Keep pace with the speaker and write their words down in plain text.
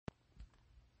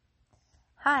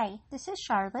Hi, this is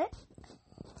Charlotte.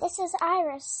 This is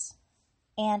Iris.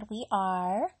 And we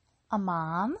are a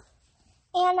mom.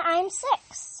 And I'm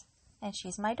 6. And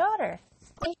she's my daughter.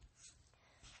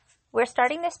 We're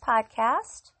starting this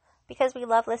podcast because we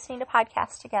love listening to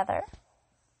podcasts together.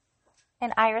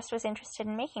 And Iris was interested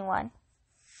in making one.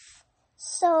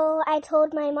 So I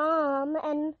told my mom,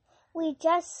 and we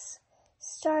just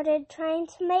started trying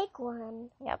to make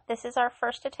one. Yep, this is our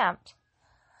first attempt.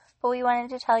 But we wanted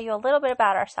to tell you a little bit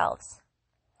about ourselves.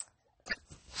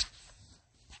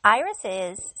 Iris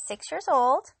is 6 years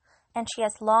old, and she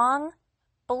has long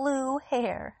blue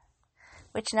hair,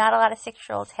 which not a lot of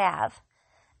 6-year-olds have.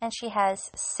 And she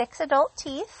has 6 adult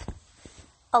teeth,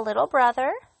 a little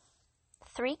brother,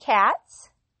 3 cats.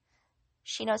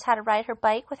 She knows how to ride her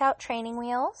bike without training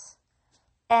wheels.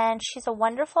 And she's a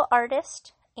wonderful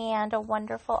artist and a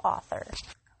wonderful author.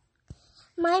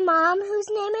 My mom, whose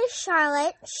name is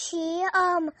Charlotte, she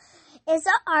is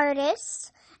an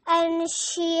artist, and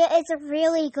she is a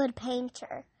really good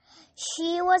painter.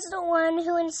 She was the one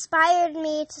who inspired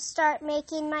me to start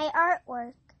making my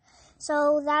artwork.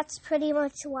 So that's pretty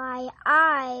much why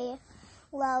I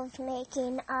love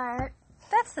making art.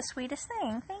 That's the sweetest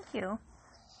thing. Thank you.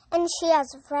 And she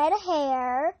has red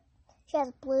hair. She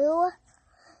has blue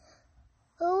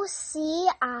sea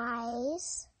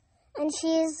eyes. And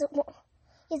she's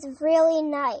really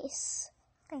nice.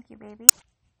 Thank you, baby.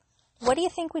 What do you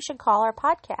think we should call our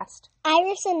podcast?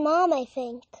 Iris and Mom, I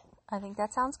think. I think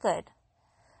that sounds good.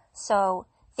 So,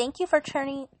 thank you for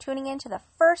tuning in to the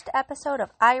first episode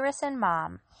of Iris and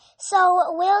Mom.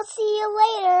 So, we'll see you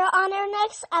later on our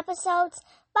next episodes.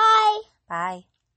 Bye. Bye.